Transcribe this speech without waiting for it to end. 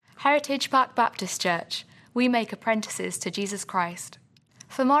Heritage Park Baptist Church. We make apprentices to Jesus Christ.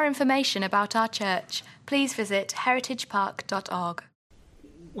 For more information about our church, please visit heritagepark.org.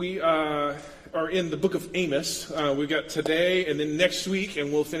 We are in the book of Amos. We've got today and then next week,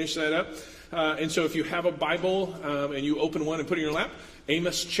 and we'll finish that up. And so if you have a Bible and you open one and put it in your lap,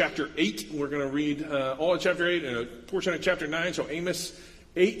 Amos chapter 8. We're going to read all of chapter 8 and a portion of chapter 9. So Amos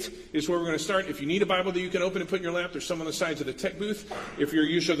 8 is where we're going to start. If you need a Bible that you can open and put in your lap, there's some on the sides of the tech booth. If you're a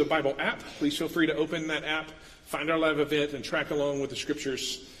user of the Bible app, please feel free to open that app, find our live event, and track along with the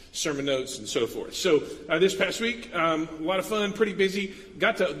scriptures, sermon notes, and so forth. So this past week, a lot of fun, pretty busy.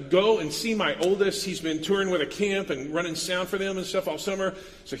 Got to go and see my oldest. He's been touring with a camp and running sound for them and stuff all summer.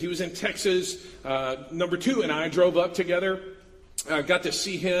 So he was in Texas. Number 2 and I drove up together. Got to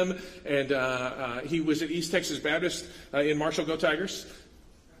see him, and he was at East Texas Baptist in Marshall. Go Tigers.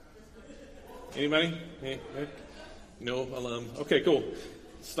 Anybody? No alum. Okay, cool.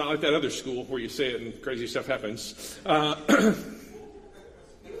 It's not like that other school where you say it and crazy stuff happens.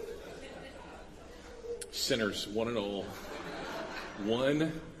 Sinners, one and all.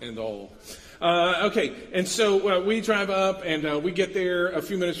 One and all. Okay, and so we drive up, and we get there a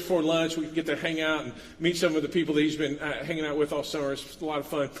few minutes before lunch. We get to hang out and meet some of the people that he's been hanging out with all summer. It's a lot of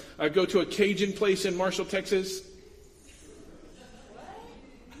fun. Go to a Cajun place in Marshall, Texas.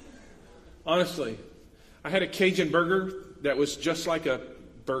 Honestly, I had a Cajun burger that was just like a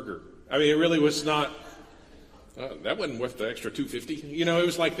burger. I mean, it really was not, that wasn't worth the extra $2.50. You know, it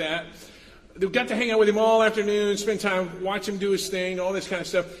was like that. We got to hang out with him all afternoon, spend time, watch him do his thing, all this kind of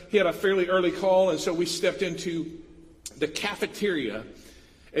stuff. He had a fairly early call, and so we stepped into the cafeteria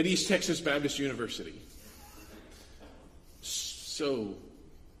at East Texas Baptist University. So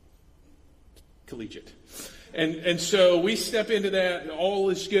collegiate. And so we step into that, all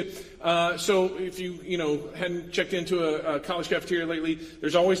is good. So if you hadn't checked into a college cafeteria lately,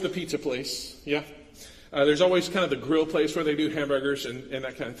 there's always the pizza place, yeah? There's always kind of the grill place where they do hamburgers and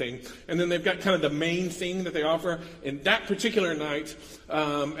that kind of thing. And then they've got kind of the main thing that they offer. And that particular night,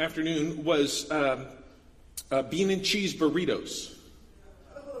 afternoon, was bean and cheese burritos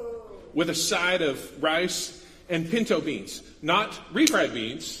with a side of rice and pinto beans. Not refried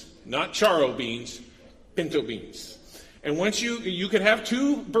beans, not charro beans, pinto beans. And once you could have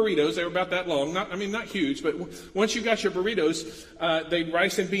 2 burritos, they were about that long, not huge, but once you got your burritos, they'd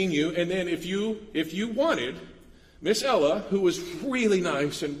rice and bean you, and then if you wanted, Miss Ella, who was really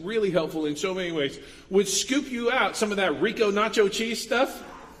nice and really helpful in so many ways, would scoop you out some of that Rico nacho cheese stuff.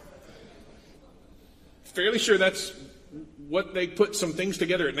 Fairly sure that's what they put some things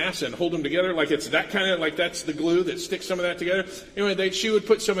together at NASA and hold them together, like it's that kind of, like that's the glue that sticks some of that together. Anyway, she would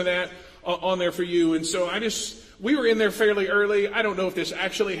put some of that on there for you, and so we were in there fairly early. I don't know if this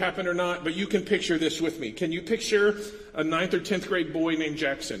actually happened or not, but you can picture this with me. Can you picture a 9th or 10th grade boy named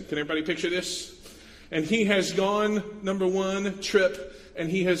Jackson? Can everybody picture this? And he has gone, number 1 trip, and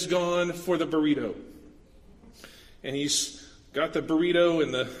he has gone for the burrito. And he's got the burrito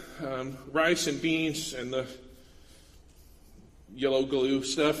and the rice and beans and the yellow glue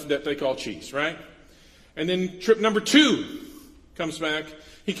stuff that they call cheese, right? And then trip number 2 comes back.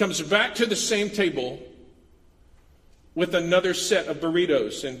 He comes back to the same table with another set of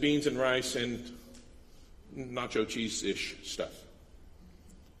burritos and beans and rice and nacho cheese-ish stuff.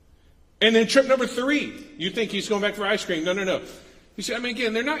 And then trip number 3, you think he's going back for ice cream. No. You see,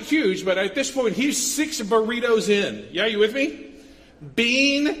 again, they're not huge, but at this point, he's 6 burritos in. Yeah, you with me?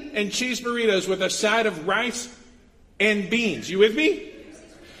 Bean and cheese burritos with a side of rice and beans. You with me?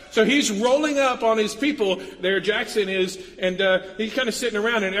 So he's rolling up on his people, there Jackson is, and he's kind of sitting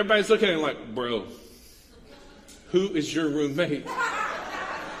around, and everybody's looking at him like, bro, who is your roommate?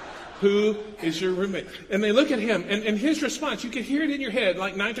 Who is your roommate? And they look at him, and his response, you can hear it in your head,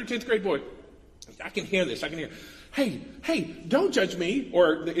 like 9th or 10th grade boy. I can hear this, hey, don't judge me,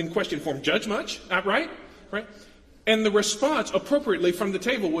 or in question form, judge much, right? And the response, appropriately from the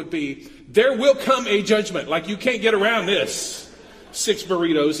table, would be, there will come a judgment, like you can't get around this. 6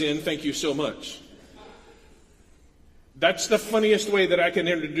 burritos in, thank you so much. That's the funniest way that I can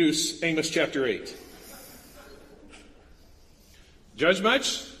introduce Amos chapter 8. Judge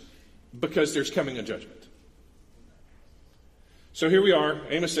much? Because there's coming a judgment. So here we are,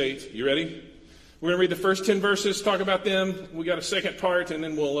 Amos 8. You ready? We're going to read the first 10 verses, talk about them. We got a second part, and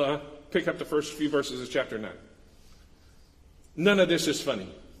then we'll pick up the first few verses of chapter 9. None of this is funny.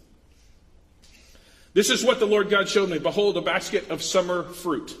 This is what the Lord God showed me. Behold, a basket of summer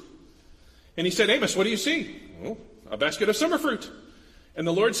fruit. And he said, Amos, what do you see? Oh, a basket of summer fruit. And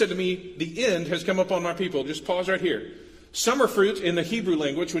the Lord said to me, the end has come upon my people. Just pause right here. Summer fruit in the Hebrew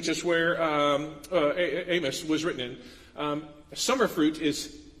language, which is where Amos was written in. Summer fruit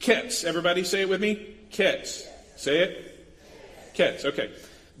is Ketz. Everybody say it with me. Ketz. Say it. Ketz. Okay.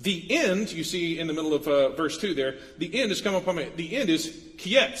 The end, you see in the middle of verse 2 there, the end has come upon me. The end is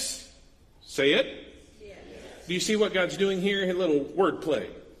kietz. Say it. Yes. Do you see what God's doing here? A little wordplay.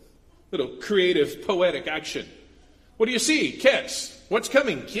 Little creative, poetic action. What do you see? Ketz. What's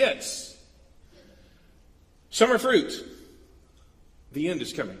coming? Kietz. Summer fruit. The end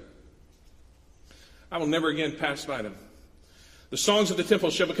is coming. I will never again pass by them. The songs of the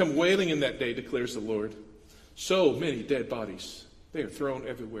temple shall become wailing in that day, declares the Lord. So many dead bodies. They are thrown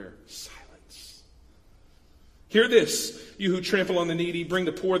everywhere. Silence. Hear this, you who trample on the needy, bring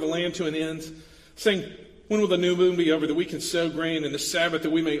the poor of the land to an end, saying, when will the new moon be over, that we can sow grain, and the Sabbath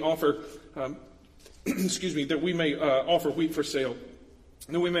that we may offer, that we may offer wheat for sale,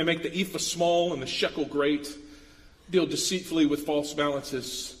 and that we may make the ephah small and the shekel great, deal deceitfully with false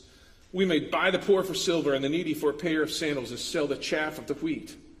balances. We may buy the poor for silver and the needy for a pair of sandals, and sell the chaff of the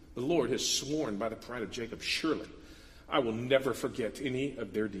wheat. The Lord has sworn by the pride of Jacob, surely I will never forget any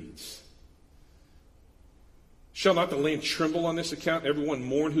of their deeds. Shall not the land tremble on this account? Everyone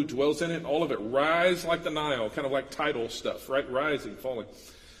mourn who dwells in it. All of it rise like the Nile, kind of like tidal stuff, right? Rising, falling.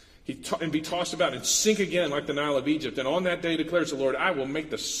 And be tossed about and sink again like the Nile of Egypt. And on that day, declares the Lord, I will make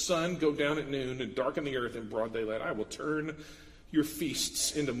the sun go down at noon and darken the earth in broad daylight. I will turn your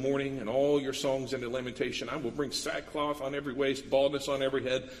feasts into mourning and all your songs into lamentation. I will bring sackcloth on every waist, baldness on every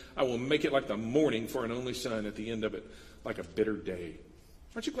head. I will make it like the mourning for an only son, at the end of it, like a bitter day.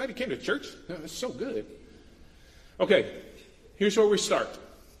 Aren't you glad you came to church? Oh, that's so good. Okay, here's where we start.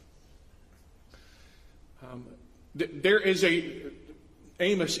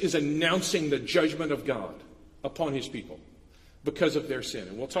 Amos is announcing the judgment of God upon his people because of their sin.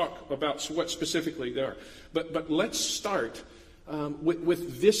 And we'll talk about what specifically they are. But let's start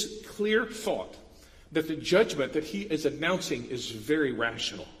with this clear thought that the judgment that he is announcing is very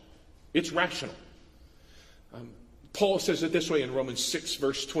rational. It's rational. Paul says it this way in Romans 6,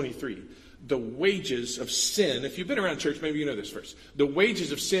 verse 23. The wages of sin, if you've been around church, maybe you know this verse. The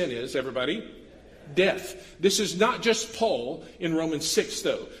wages of sin is, everybody, death. This is not just Paul in Romans 6,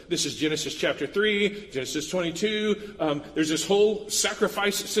 though. This is Genesis chapter 3, Genesis 22. There's this whole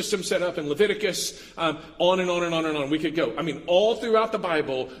sacrifice system set up in Leviticus. On and on and on and on. We could go. I mean, all throughout the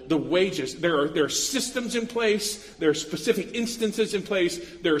Bible, the wages, there are systems in place. There are specific instances in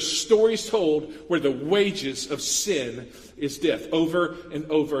place. There are stories told where the wages of sin is death, over and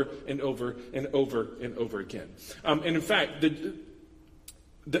over and over and over and over again. And in fact,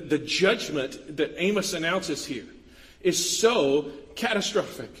 the judgment that Amos announces here is so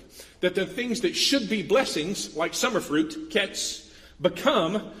catastrophic that the things that should be blessings, like summer fruit, ketz,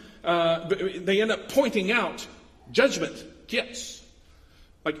 become, they end up pointing out judgment, ketz.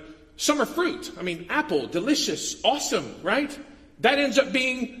 Like summer fruit, I mean, apple, delicious, awesome, right? That ends up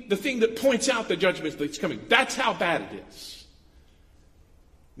being the thing that points out the judgment that's coming. That's how bad it is.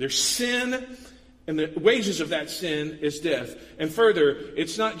 There's sin, and the wages of that sin is death. And further,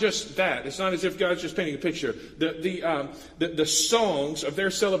 it's not just that. It's not as if God's just painting a picture. The songs of their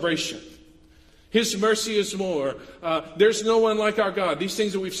celebration. His mercy is more. There's no one like our God. These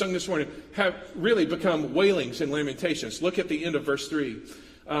things that we've sung this morning have really become wailings and lamentations. Look at the end of verse 3.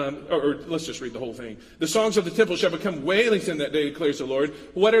 Or let's just read the whole thing. The songs of the temple shall become wailings in that day, declares the Lord.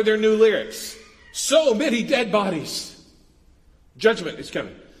 What are their new lyrics? So many dead bodies. Judgment is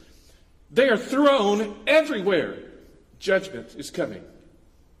coming. They are thrown everywhere. Judgment is coming.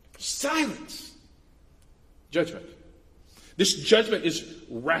 Silence. Judgment. This judgment is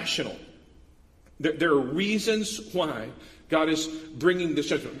rational. There are reasons why God is bringing this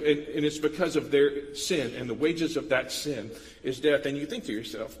judgment. And it's because of their sin. And the wages of that sin is death. And you think to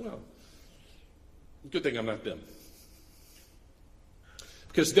yourself, well, good thing I'm not them.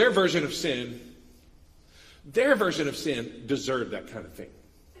 Because their version of sin deserved that kind of thing.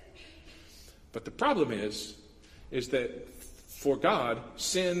 But the problem is that for God,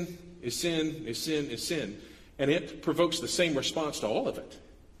 sin is sin is sin is sin. And it provokes the same response to all of it.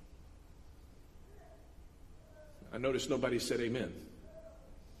 I noticed nobody said amen.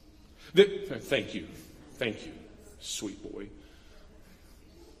 Thank you. Thank you, sweet boy.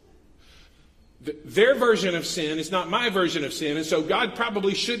 Their version of sin is not my version of sin, and so God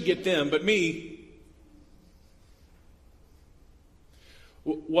probably should get them, but me.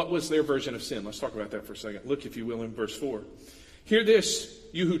 What was their version of sin? Let's talk about that for a second. Look, if you will, in verse 4. Hear this,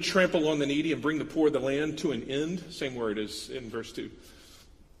 you who trample on the needy and bring the poor of the land to an end. Same word as in verse 2.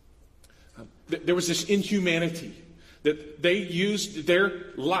 There was this inhumanity. That they used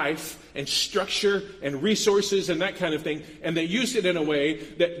their life and structure and resources and that kind of thing, and they used it in a way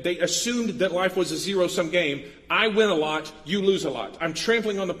that they assumed that life was a zero-sum game. I win a lot, you lose a lot. I'm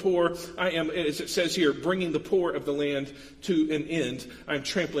trampling on the poor. I am, as it says here, bringing the poor of the land to an end. I'm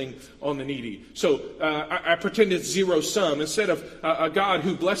trampling on the needy. So I pretend it's zero-sum. Instead of a God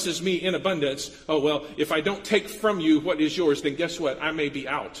who blesses me in abundance, oh, well, if I don't take from you what is yours, then guess what? I may be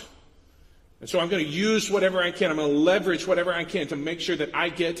out. And so I'm going to use whatever I can. I'm going to leverage whatever I can to make sure that I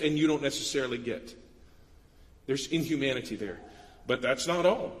get and you don't necessarily get. There's inhumanity there. But that's not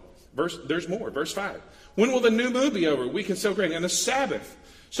all. There's more. Verse 5. When will the new moon be over? We can celebrate. And the Sabbath.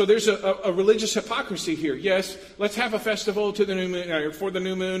 So there's a religious hypocrisy here. Yes, let's have a festival to the new moon, for the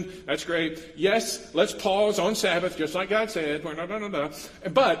new moon. That's great. Yes, let's pause on Sabbath, just like God said.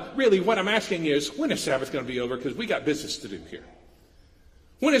 But really what I'm asking is, when is Sabbath going to be over? Because we got business to do here.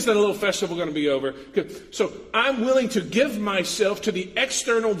 When is that little festival going to be over? So I'm willing to give myself to the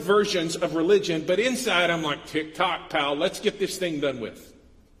external versions of religion, but inside I'm like, tick-tock, pal, let's get this thing done with.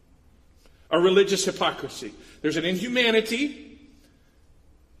 A religious hypocrisy. There's an inhumanity,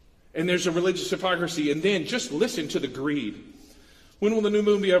 and there's a religious hypocrisy. And then just listen to the greed. When will the new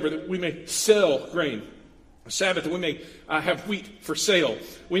moon be over that we may sell grain? Sabbath, we may have wheat for sale.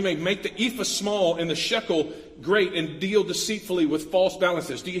 We may make the ephah small and the shekel great and deal deceitfully with false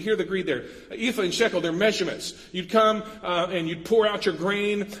balances. Do you hear the greed there? Ephah and shekel, they're measurements. You'd come and you'd pour out your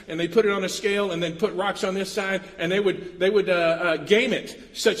grain, and they'd put it on a scale, and then put rocks on this side, and they would game it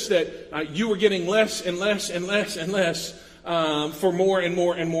such that you were getting less and less and less and less for more and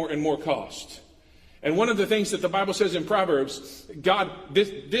more and more and more cost. And one of the things that the Bible says in Proverbs, God,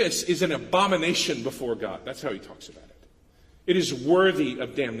 this is an abomination before God. That's how he talks about it. It is worthy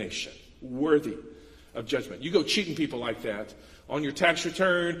of damnation, worthy of judgment. You go cheating people like that on your tax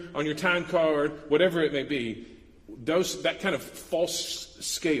return, on your time card, whatever it may be, that kind of false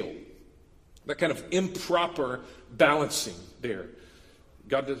scale, that kind of improper balancing there.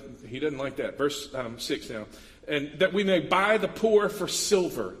 He doesn't like that. Verse 6 now. And that we may buy the poor for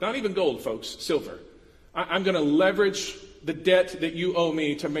silver. Not even gold, folks, silver. I'm going to leverage the debt that you owe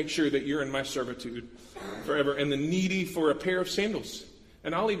me to make sure that you're in my servitude forever. And the needy for a pair of sandals.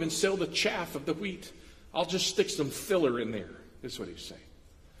 And I'll even sell the chaff of the wheat. I'll just stick some filler in there, is what he's saying.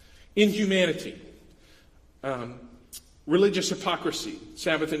 Inhumanity. Religious hypocrisy.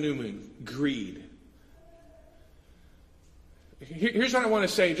 Sabbath and new moon. Greed. Here's what I want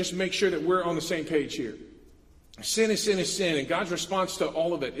to say, just to make sure that we're on the same page here. Sin is sin is sin, and God's response to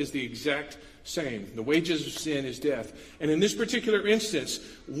all of it is the exact same. The wages of sin is death. And in this particular instance,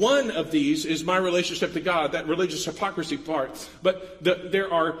 one of these is my relationship to God, that religious hypocrisy part. But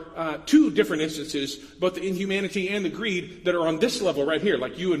there are two different instances, both the inhumanity and the greed, that are on this level right here,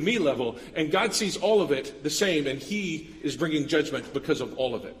 like you and me level. And God sees all of it the same, and he is bringing judgment because of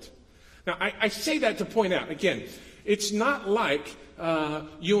all of it. Now, I say that to point out, again, it's not like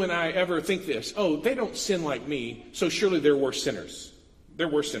you and I ever think this. Oh, they don't sin like me, so surely they're worse sinners. They're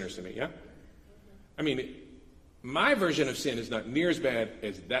worse sinners than me, yeah? I mean, my version of sin is not near as bad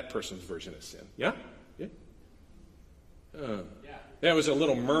as that person's version of sin. Yeah? Yeah? There was a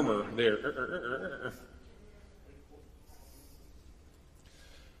little murmur there.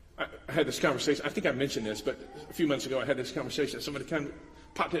 I had this conversation. I think I mentioned this, but a few months ago I had this conversation. Somebody kind of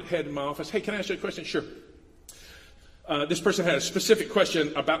popped their head in my office. Hey, can I ask you a question? Sure. This person had a specific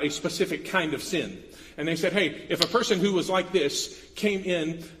question about a specific kind of sin. And they said, hey, if a person who was like this came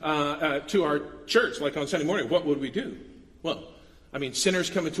in to our church, like on Sunday morning, what would we do? Well, I mean, sinners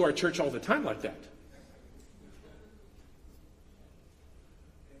come into our church all the time like that.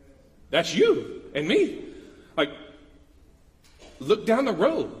 That's you and me. Like, look down the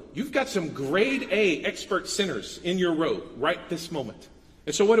road. You've got some grade A expert sinners in your row right this moment.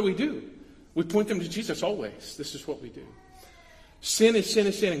 And so what do? We point them to Jesus always. This is what we do. Sin is sin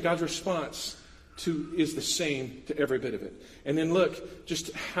is sin, and God's response is the same to every bit of it. And then look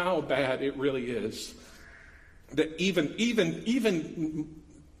just how bad it really is that even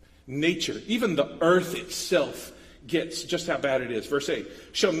nature, even the earth itself gets just how bad it is. Verse 8,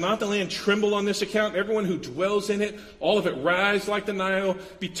 shall not the land tremble on this account? Everyone who dwells in it, all of it rise like the Nile,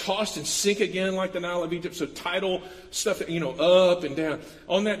 be tossed and sink again like the Nile of Egypt. So tidal stuff, up and down.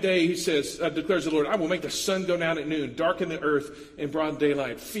 On that day, he says, declares the Lord, I will make the sun go down at noon, darken the earth in broad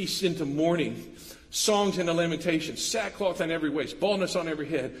daylight, feasts into mourning, songs into lamentations, sackcloth on every waist, baldness on every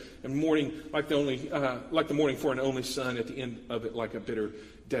head, and mourning like the mourning for an only son, at the end of it like a bitter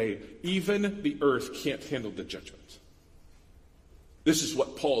day. Even the earth can't handle the judgment. This is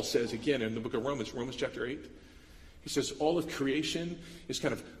what Paul says again in the book of Romans chapter 8. He says all of creation is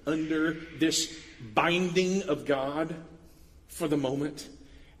kind of under this binding of God for the moment.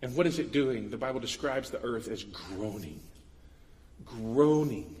 And what is it doing? The Bible describes the earth as groaning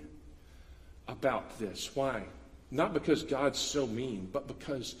about this. Why? Not because God's so mean, but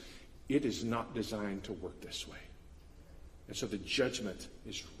because it is not designed to work this way. And so the judgment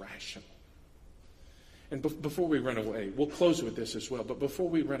is rational. And before we run away, we'll close with this as well, but before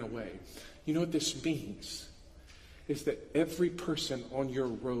we run away, you know what this means? Is that every person on your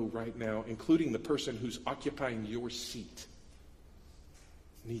row right now, including the person who's occupying your seat,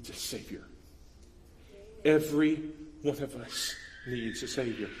 needs a Savior. Every one of us needs a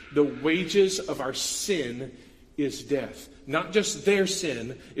Savior. The wages of our sin is death. Not just their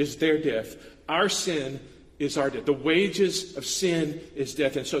sin is their death. Our sin is our death. The wages of sin is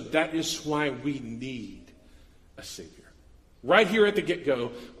death. And so that is why we need a Savior. Right here at the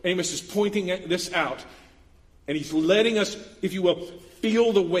get-go, Amos is pointing this out, and he's letting us, if you will,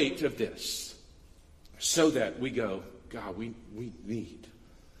 feel the weight of this, so that we go, God, we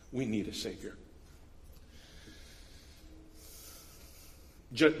need a Savior.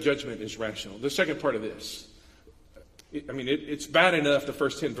 Judgment is rational. The second part of this, it's bad enough, the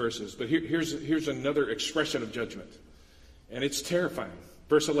first 10 verses, but here's another expression of judgment. And it's terrifying.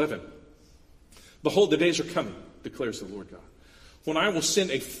 Verse 11. Behold, the days are coming, declares the Lord God, when I will send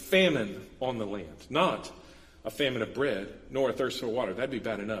a famine on the land. Not a famine of bread, nor a thirst for water. That'd be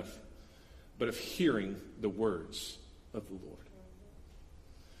bad enough. But of hearing the words of the Lord.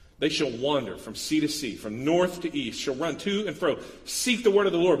 They shall wander from sea to sea, from north to east, shall run to and fro, seek the word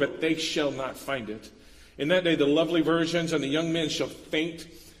of the Lord, but they shall not find it. In that day the lovely virgins and the young men shall faint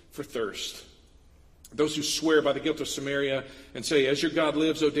for thirst. Those who swear by the guilt of Samaria and say, as your God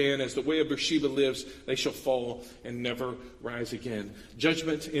lives, O Dan, as the way of Beersheba lives, they shall fall and never rise again.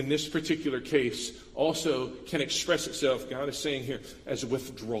 Judgment in this particular case also can express itself, God is saying here, as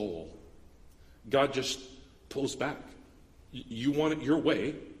withdrawal. God just pulls back. You want it your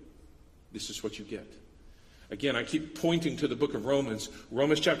way, this is what you get. Again, I keep pointing to the book of Romans.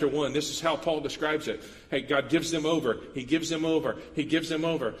 Romans chapter 1, this is how Paul describes it. Hey, God gives them over. He gives them over. He gives them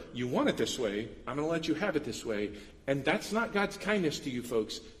over. You want it this way. I'm going to let you have it this way. And that's not God's kindness to you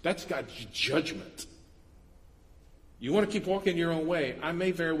folks. That's God's judgment. You want to keep walking your own way. I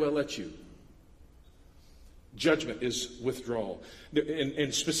may very well let you. Judgment is withdrawal.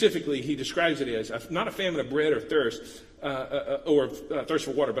 And specifically, he describes it as not a famine of bread or thirst, or thirst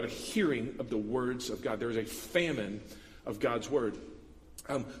for water, but a hearing of the words of God. There is a famine of God's word.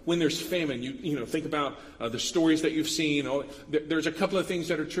 When there's famine, you think about the stories that you've seen. There's a couple of things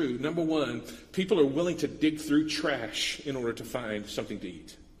that are true. Number one, people are willing to dig through trash in order to find something to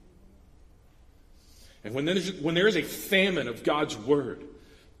eat. And when there is a famine of God's word,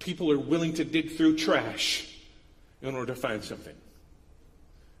 people are willing to dig through trash in order to find something.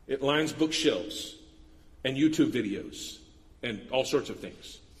 It lines bookshelves and YouTube videos and all sorts of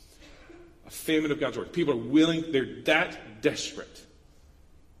things. A famine of God's word. People are willing, they're that desperate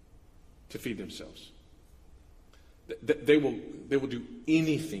to feed themselves. They will do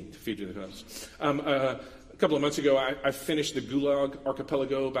anything to feed themselves. A couple of months ago, I finished the Gulag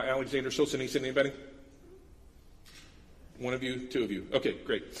Archipelago by Alexander Solzhenitsyn. Anybody? One of you? Two of you? Okay,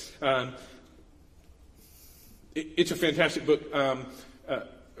 great. It's a fantastic book.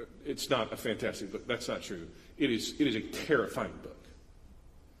 It's not a fantastic book. That's not true. It is a terrifying book.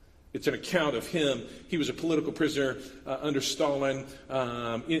 It's an account of him. He was a political prisoner under Stalin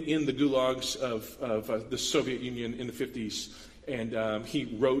in the gulags of the Soviet Union in the 50s. And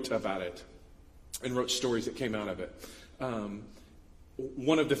he wrote about it and wrote stories that came out of it.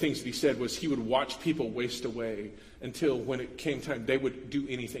 One of the things that he said was he would watch people waste away until when it came time, they would do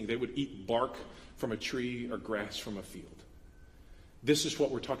anything. They would eat bark from a tree or grass from a field. This is what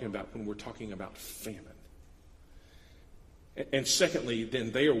we're talking about when we're talking about famine. And secondly,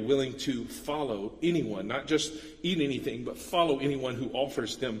 then they are willing to follow anyone, not just eat anything, but follow anyone who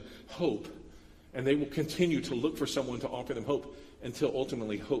offers them hope. And they will continue to look for someone to offer them hope until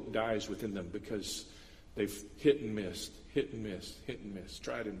ultimately hope dies within them because they've hit and missed,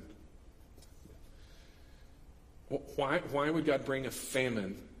 tried and... Why would God bring a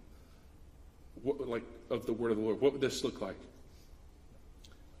famine of the word of the Lord? What would this look like?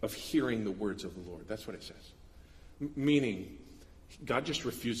 Of hearing the words of the Lord. That's what it says. Meaning, God just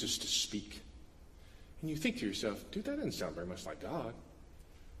refuses to speak. And you think to yourself, dude, that doesn't sound very much like God.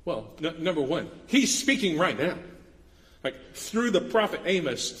 Well, number one, he's speaking right now. Like through the prophet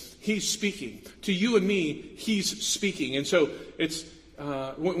Amos, he's speaking. To you and me, he's speaking. And so it's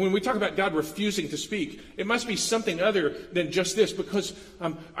when we talk about God refusing to speak, it must be something other than just this, because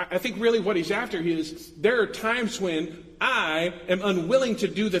I think really what he's after is there are times when I am unwilling to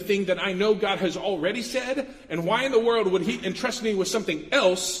do the thing that I know God has already said, and why in the world would he entrust me with something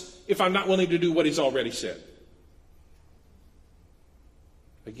else if I'm not willing to do what he's already said?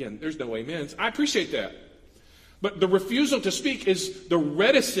 Again, there's no amens. I appreciate that. But the refusal to speak is the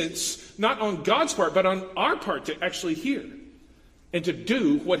reticence, not on God's part, but on our part to actually hear and to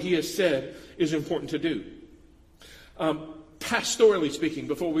do what he has said is important to do. Pastorally speaking,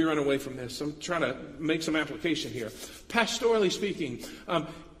 before we run away from this, I'm trying to make some application here. Pastorally speaking,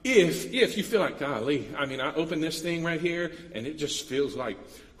 if you feel like, golly, I open this thing right here and it just feels like,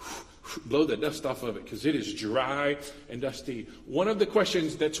 blow the dust off of it because it is dry and dusty. One of the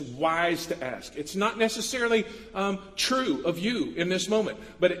questions that's wise to ask, it's not necessarily true of you in this moment,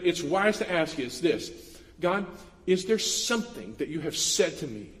 but it's wise to ask is this: God, is there something that you have said to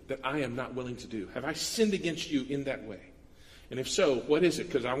me that I am not willing to do? Have I sinned against you in that way? And if so, what is it?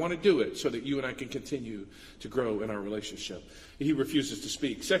 Because I want to do it so that you and I can continue to grow in our relationship. He refuses to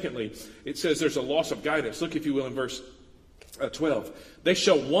speak. Secondly, it says there's a loss of guidance. Look, if you will, in verse 12. They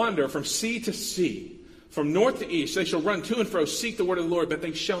shall wander from sea to sea, from north to east. They shall run to and fro, seek the word of the Lord, but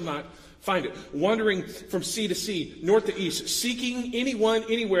they shall not find it. Wandering from sea to sea, north to east, seeking anyone,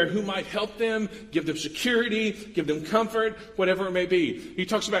 anywhere who might help them, give them security, give them comfort, whatever it may be. He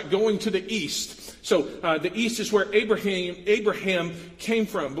talks about going to the east. So the east is where Abraham came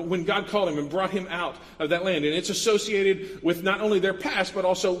from, but when God called him and brought him out of that land, and it's associated with not only their past, but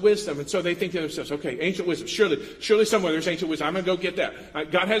also wisdom. And so they think to themselves, okay, ancient wisdom, surely somewhere there's ancient wisdom. I'm going to go get that.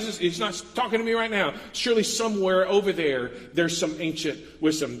 God has this, he's not talking to me right now. Surely somewhere over there's some ancient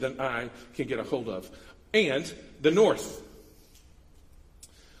wisdom that I can get a hold of. And the north.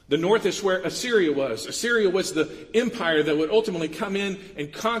 The north is where Assyria was. Assyria was the empire that would ultimately come in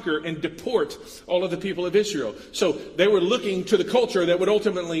and conquer and deport all of the people of Israel. So they were looking to the culture that would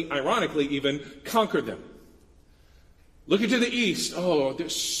ultimately, ironically even, conquer them. Looking to the east. Oh,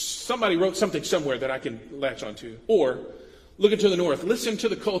 somebody wrote something somewhere that I can latch onto. Or looking to the north. Listen to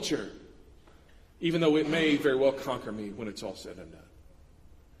the culture, even though it may very well conquer me when it's all said and done.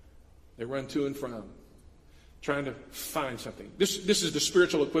 They run to and from, trying to find something. This is the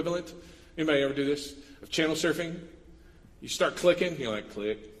spiritual equivalent. Anybody ever do this? Of channel surfing? You start clicking, you're like,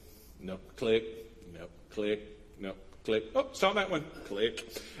 click, no, click, no, click, no, click. Oh, saw that one,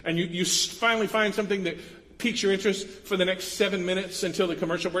 click. And you finally find something that piques your interest for the next 7 minutes until the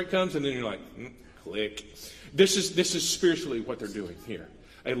commercial break comes, and then you're like, click. This is spiritually what they're doing here.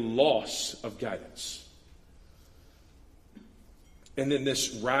 A loss of guidance. And then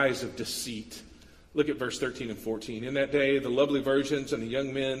this rise of deceit. Look at verse 13 and 14. In that day, the lovely virgins and the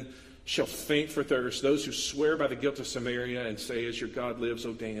young men shall faint for thirst. Those who swear by the guilt of Samaria and say, as your God lives,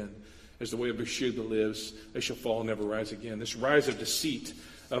 O Dan, as the way of Beersheba lives, they shall fall and never rise again. This rise of deceit,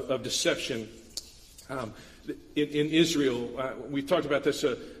 of deception. In Israel, we talked about this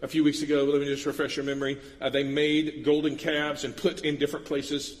a few weeks ago. Let me just refresh your memory. They made golden calves and put in different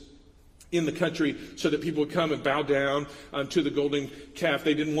places in the country so that people would come and bow down to the golden calf.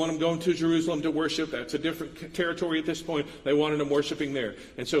 They didn't want them going to Jerusalem to worship. That's a different territory at this point. They wanted them worshiping there.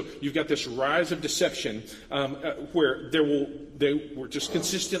 And so you've got this rise of deception where they were just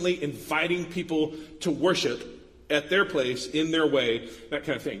consistently inviting people to worship at their place, in their way, that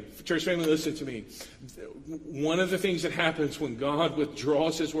kind of thing. Church family, listen to me. One of the things that happens when God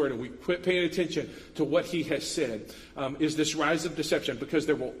withdraws his word and we quit paying attention to what he has said is this rise of deception, because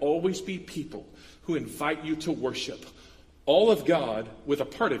there will always be people who invite you to worship all of God with a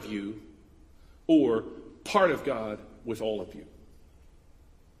part of you, or part of God with all of you.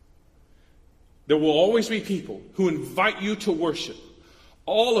 There will always be people who invite you to worship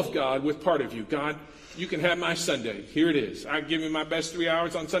all of God with part of you. God, you can have my Sunday. Here it is. I give you my best 3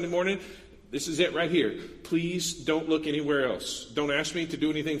 hours on Sunday morning. This is it right here. Please don't look anywhere else. Don't ask me to do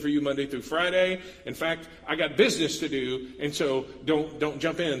anything for you Monday through Friday. In fact, I got business to do, and so don't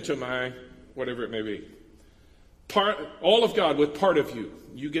jump into my whatever it may be. All of God with part of you.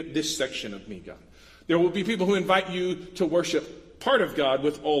 You get this section of me, God. There will be people who invite you to worship part of God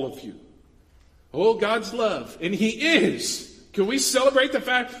with all of you. Oh, God's love. And he is. Can we celebrate the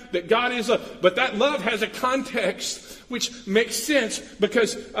fact that God is love? But that love has a context which makes sense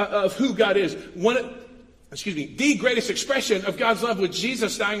because of who God is. The greatest expression of God's love was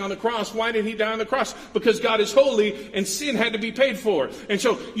Jesus dying on the cross. Why did he die on the cross? Because God is holy and sin had to be paid for. And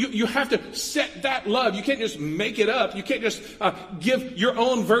so you have to set that love. You can't just make it up. You can't just give your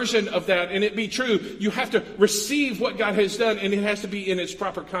own version of that and it be true. You have to receive what God has done, and it has to be in its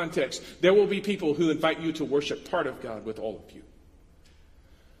proper context. There will be people who invite you to worship part of God with all of you.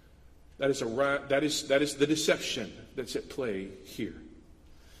 That is the deception that's at play here.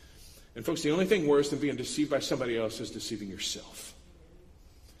 And folks, the only thing worse than being deceived by somebody else is deceiving yourself.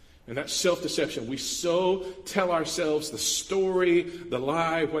 And that self-deception, we so tell ourselves the story, the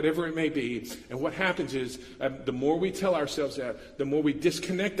lie, whatever it may be. And what happens is, the more we tell ourselves that, the more we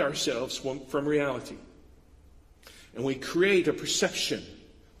disconnect ourselves from reality. And we create a perception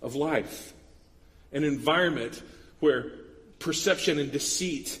of life, an environment where perception and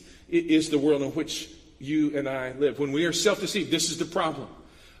deceit is the world in which you and I live. When we are self-deceived, this is the problem.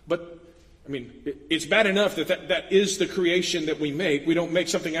 But it's bad enough that is the creation that we make. We don't make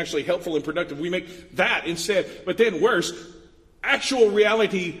something actually helpful and productive. We make that instead. But then worse, actual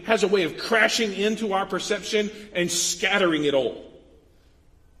reality has a way of crashing into our perception and scattering it all.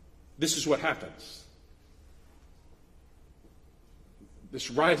 This is what happens. This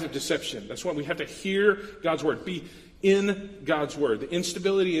rise of deception. That's why we have to hear God's word. Be in God's word. The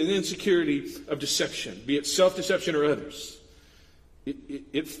instability and insecurity of deception, be it self-deception or others.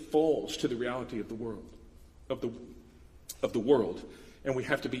 It falls to the reality of the world, of the world, and we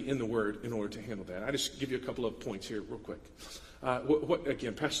have to be in the Word in order to handle that. I just give you a couple of points here, real quick.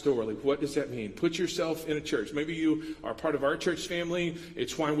 Again, pastorally, what does that mean? Put yourself in a church. Maybe you are part of our church family.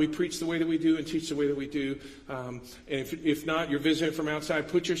 It's why we preach the way that we do and teach the way that we do. And if not, you're visiting from outside.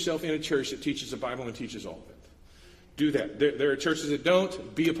 Put yourself in a church that teaches the Bible and teaches all of it. Do that. There are churches that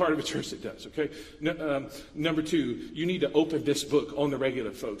don't. Be a part of a church that does, okay? Number two, you need to open this book on the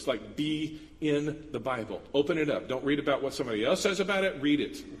regular, folks. Like, be in the Bible. Open it up. Don't read about what somebody else says about it. Read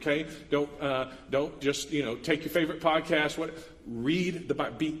it, okay? Don't just, take your favorite podcast. Read the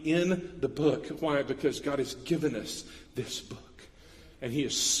Bible. Be in the book. Why? Because God has given us this book. And He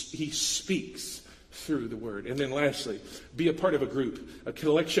speaks through the Word. And then lastly, be a part of a group, a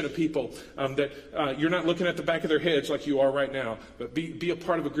collection of people that you're not looking at the back of their heads like you are right now, but be a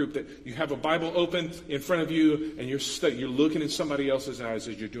part of a group that you have a Bible open in front of you and you're looking in somebody else's eyes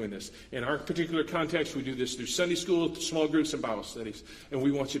as you're doing this. In our particular context, we do this through Sunday school, small groups, and Bible studies, and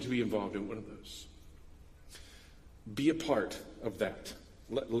we want you to be involved in one of those. Be a part of that.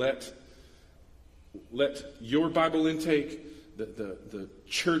 Let your Bible intake, the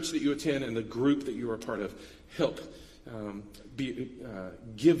church that you attend and the group that you are a part of help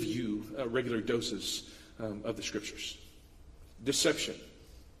give you regular doses of the Scriptures. Deception.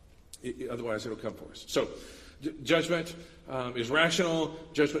 Otherwise, it'll come for us. So, judgment is rational.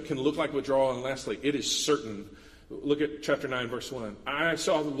 Judgment can look like withdrawal. And lastly, it is certain. Look at chapter 9, verse 1. I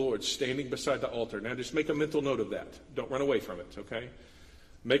saw the Lord standing beside the altar. Now, just make a mental note of that. Don't run away from it, okay?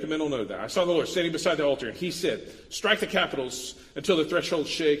 Make a mental note of that. I saw the Lord standing beside the altar, and He said, strike the capitals until the thresholds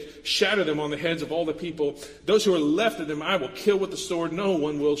shake, shatter them on the heads of all the people. Those who are left of them I will kill with the sword.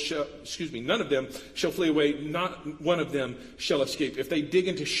 None of them shall flee away. Not one of them shall escape. If they dig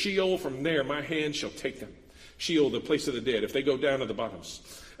into Sheol, from there my hand shall take them. Sheol, the place of the dead. If they go down to the bottoms.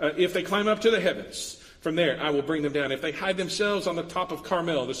 If they climb up to the heavens, from there I will bring them down. If they hide themselves on the top of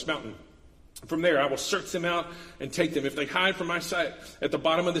Carmel, this mountain, from there I will search them out and take them. If they hide from my sight at the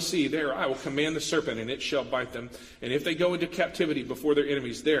bottom of the sea, there I will command the serpent, and it shall bite them. And if they go into captivity before their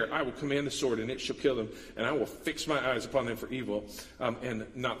enemies, there I will command the sword, and it shall kill them. And I will fix my eyes upon them for evil and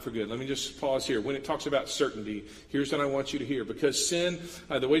not for good. Let me just pause here. When it talks about certainty, here's what I want you to hear. Because sin,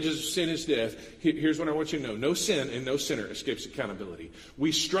 the wages of sin is death, here's what I want you to know. No sin and no sinner escapes accountability.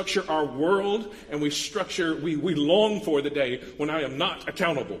 We structure our world, and we long for the day when I am not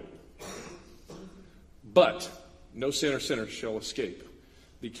accountable. But no sin or sinner shall escape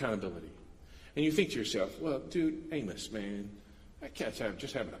the accountability. And you think to yourself, well, dude, Amos, man, that cat's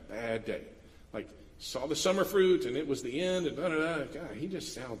just having a bad day. Like, saw the summer fruit and it was the end and da-da-da. God, he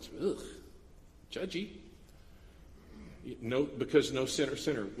just sounds, judgy. No, because no sin or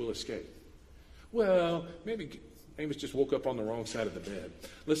sinner will escape. Well, maybe Amos just woke up on the wrong side of the bed.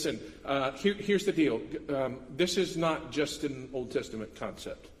 Listen, here's the deal. This is not just an Old Testament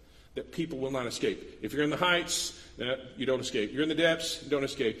concept that people will not escape. If you're in the heights, you don't escape. You're in the depths, you don't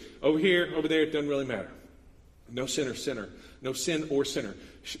escape. Over here, over there, it doesn't really matter. No sin or sinner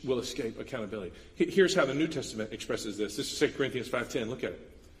will escape accountability. Here's how the New Testament expresses this. This is 2 Corinthians 5:10. Look at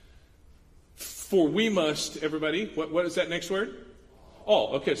it. For we must, everybody, what is that next word?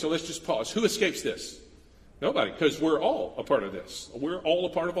 All. Okay, so let's just pause. Who escapes this? Nobody, because we're all a part of this. We're all a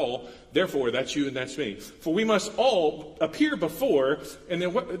part of all. Therefore, that's you and that's me. For we must all appear before, and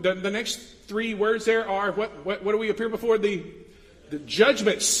then what? The next three words there are, what do we appear before? The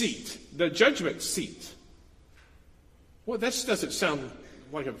judgment seat. The judgment seat. Well, that doesn't sound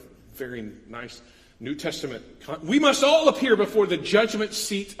like a very nice New Testament. We must all appear before the judgment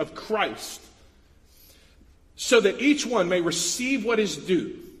seat of Christ, so that each one may receive what is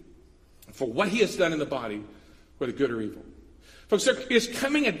due for what he has done in the body, whether good or evil. Folks, there is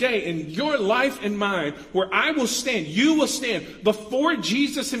coming a day in your life and mine where I will stand, you will stand before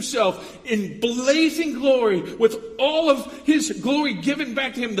Jesus himself in blazing glory with all of his glory given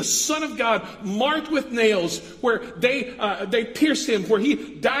back to him, the Son of God marked with nails, where they pierced him, where he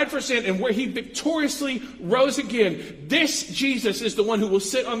died for sin, and where he victoriously rose again. This Jesus is the one who will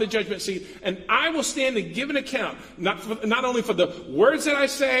sit on the judgment seat, and I will stand and give an account, not only for the words that I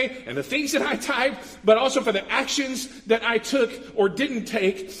say and the things that I type, but also for the actions that I took or didn't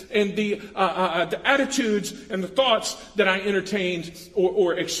take, and the attitudes and the thoughts that I entertained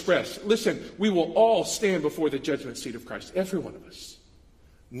or expressed. Listen, we will all stand before the judgment seat of Christ, every one of us.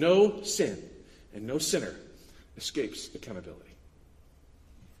 No sin and no sinner escapes accountability.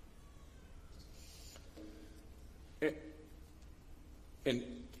 And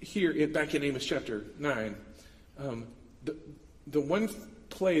here, back in Amos chapter 9, the one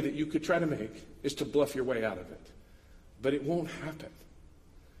play that you could try to make is to bluff your way out of it. But it won't happen.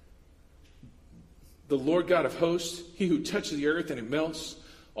 The Lord God of hosts, he who touches the earth and it melts,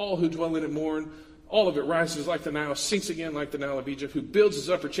 all who dwell in it mourn, all of it rises like the Nile, sinks again like the Nile of Egypt, who builds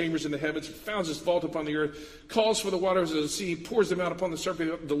his upper chambers in the heavens, who founds his vault upon the earth, calls for the waters of the sea, pours them out upon the surface.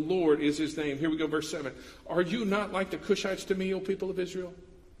 The Lord is his name. Here we go, verse 7. Are you not like the Cushites to me, O people of Israel?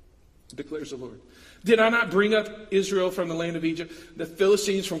 Declares the Lord. Did I not bring up Israel from the land of Egypt, the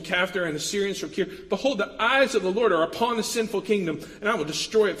Philistines from Caphtor, and the Syrians from Kir? Behold, the eyes of the Lord are upon the sinful kingdom, and I will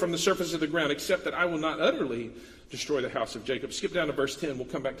destroy it from the surface of the ground, except that I will not utterly destroy the house of Jacob. Skip down to verse 10. We'll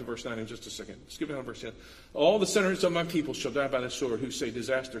come back to verse 9 in just a second. Skip down to verse 10. All the sinners of my people shall die by the sword, who say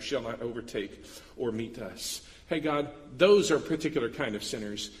disaster shall not overtake or meet us. Hey, God, those are a particular kind of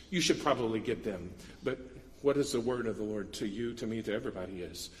sinners. You should probably get them. But what is the word of the Lord to you, to me, to everybody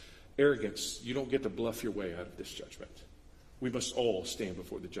is? Arrogance. You don't get to bluff your way out of this judgment. We must all stand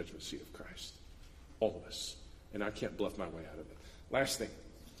before the judgment seat of Christ. All of us. And I can't bluff my way out of it. Last thing.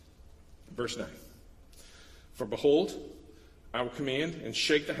 Verse 9. For behold, I will command and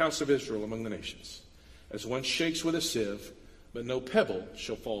shake the house of Israel among the nations, as one shakes with a sieve, but no pebble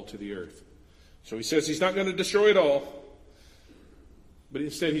shall fall to the earth. So he says he's not going to destroy it all, but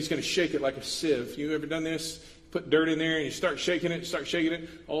instead he's going to shake it like a sieve. You ever done this? Put dirt in there and you start shaking it.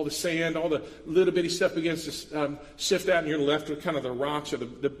 All the sand, all the little bitty stuff begins to sift out, and you're left with kind of the rocks or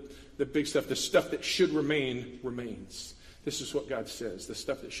the big stuff. The stuff that should remain remains. This is what God says. The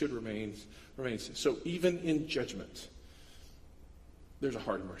stuff that should remain remains. So even in judgment, there's a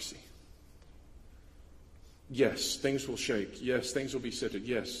heart of mercy. Yes, things will shake. Yes, things will be sifted.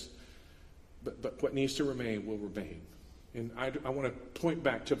 Yes. But what needs to remain will remain. And I want to point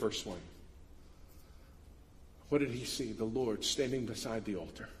back to verse 1. What did he see? The Lord standing beside the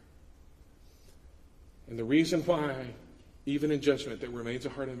altar. And the reason why, even in judgment, there remains a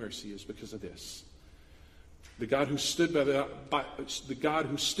heart of mercy is because of this. The God who stood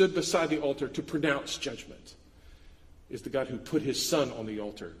beside the altar to pronounce judgment is the God who put his Son on the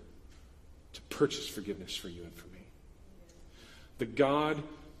altar to purchase forgiveness for you and for me. The God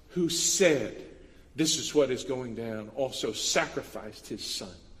who said, this is what is going down, also sacrificed his Son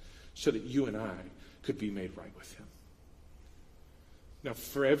so that you and I could be made right with him. Now,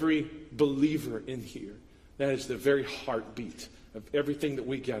 for every believer in here, that is the very heartbeat of everything that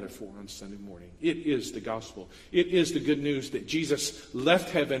we gather for on Sunday morning. It is the gospel. It is the good news that Jesus left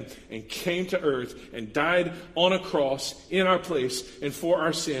heaven and came to earth and died on a cross in our place and for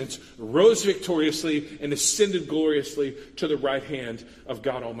our sins, rose victoriously and ascended gloriously to the right hand of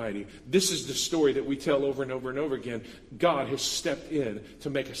God Almighty. This is the story that we tell over and over and over again. God has stepped in to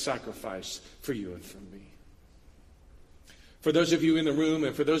make a sacrifice for you and for me. For those of you in the room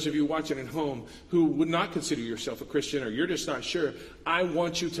and for those of you watching at home who would not consider yourself a Christian, or you're just not sure, I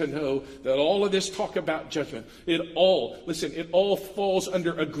want you to know that all of this talk about judgment, it all falls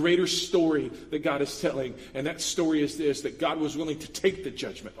under a greater story that God is telling. And that story is this, that God was willing to take the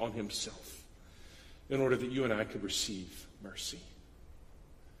judgment on himself in order that you and I could receive mercy.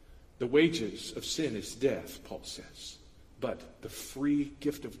 The wages of sin is death, Paul says. But the free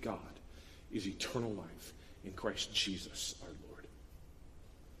gift of God is eternal life in Christ Jesus our Lord.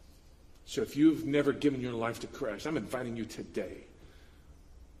 So if you've never given your life to Christ, I'm inviting you today.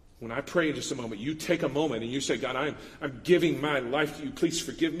 When I pray in just a moment, you take a moment and you say, God, I'm giving my life to you. Please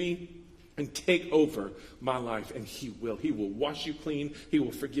forgive me and take over my life. And he will. He will wash you clean. He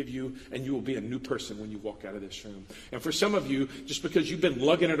will forgive you. And you will be a new person when you walk out of this room. And for some of you, just because you've been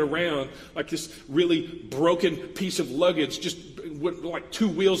lugging it around like this really broken piece of luggage, just like two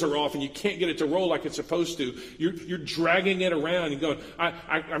wheels are off and you can't get it to roll like it's supposed to. You're dragging it around and going,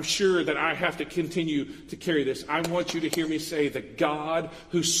 I'm sure that I have to continue to carry this. I want you to hear me say that God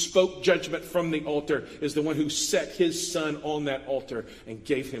who spoke judgment from the altar is the one who set his son on that altar and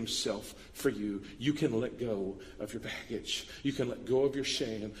gave himself for you. You can let go of your baggage. You can let go of your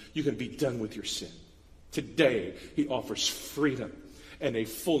shame. You can be done with your sin. Today, he offers freedom and a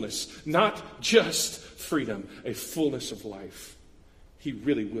fullness, not just freedom, a fullness of life. He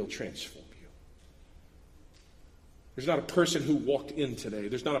really will transform you. There's not a person who walked in today,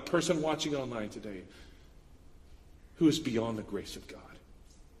 there's not a person watching online today who is beyond the grace of God.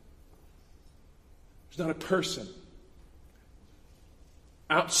 There's not a person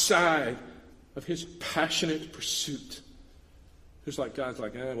outside of his passionate pursuit who's like, God's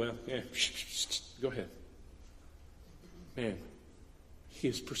like, go ahead. Man, he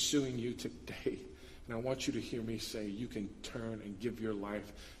is pursuing you today. And I want you to hear me say, you can turn and give your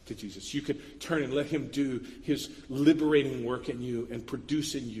life to Jesus. You can turn and let him do his liberating work in you and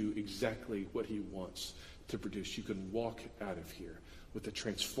produce in you exactly what he wants to produce. You can walk out of here with the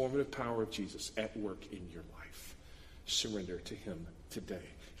transformative power of Jesus at work in your life. Surrender to him today.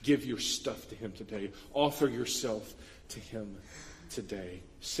 Give your stuff to him today. Offer yourself to him today.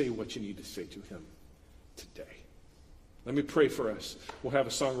 Say what you need to say to him today. Let me pray for us. We'll have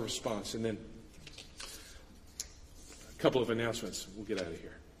a song of response and then a couple of announcements. We'll get out of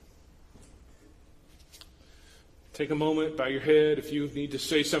here. Take a moment, bow your head. If you need to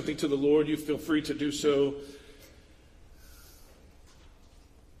say something to the Lord, you feel free to do so.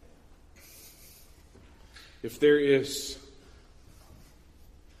 If there is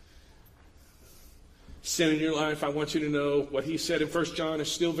sin in your life, I want you to know what he said in 1 John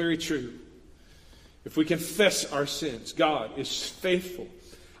is still very true. If we confess our sins, God is faithful.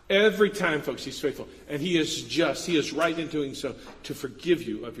 Every time, folks, he's faithful. And he is just. He is right in doing so to forgive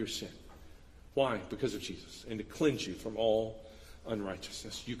you of your sin. Why? Because of Jesus. And to cleanse you from all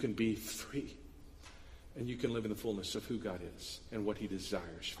unrighteousness. You can be free. And you can live in the fullness of who God is and what he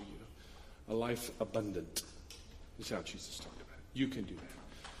desires for you. A life abundant is how Jesus talked about it. You can do that.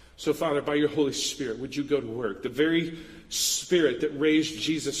 So, Father, by your Holy Spirit, would you go to work? The very Spirit that raised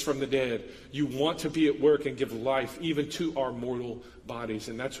Jesus from the dead, you want to be at work and give life even to our mortal bodies.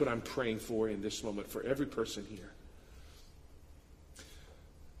 And that's what I'm praying for in this moment for every person here.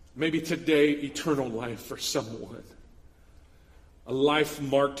 Maybe today, eternal life for someone. A life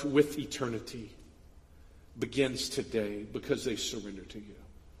marked with eternity begins today because they surrender to you.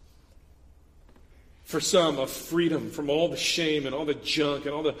 For some, a freedom from all the shame and all the junk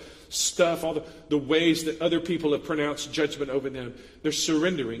and all the stuff, all the ways that other people have pronounced judgment over them. They're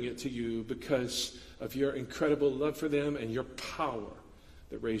surrendering it to you because of your incredible love for them and your power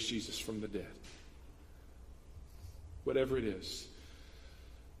that raised Jesus from the dead. Whatever it is,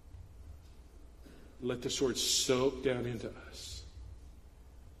 let this word soak down into us.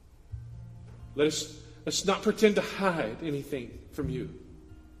 Let's not pretend to hide anything from you.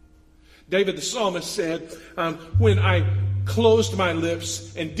 David the psalmist said, when I closed my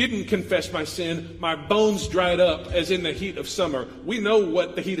lips and didn't confess my sin, my bones dried up as in the heat of summer. We know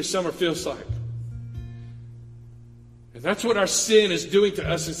what the heat of summer feels like. And that's what our sin is doing to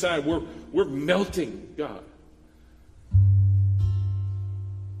us inside. We're melting, God.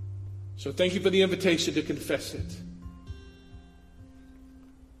 So thank you for the invitation to confess it.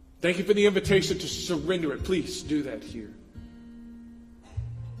 Thank you for the invitation to surrender it. Please do that here.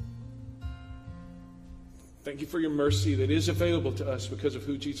 Thank you for your mercy that is available to us because of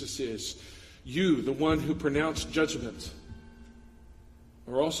who Jesus is. You, the one who pronounced judgment,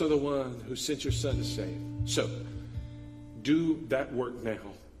 are also the one who sent your son to save. So, do that work now.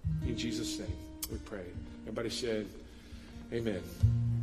 In Jesus' name, we pray. Everybody said, amen.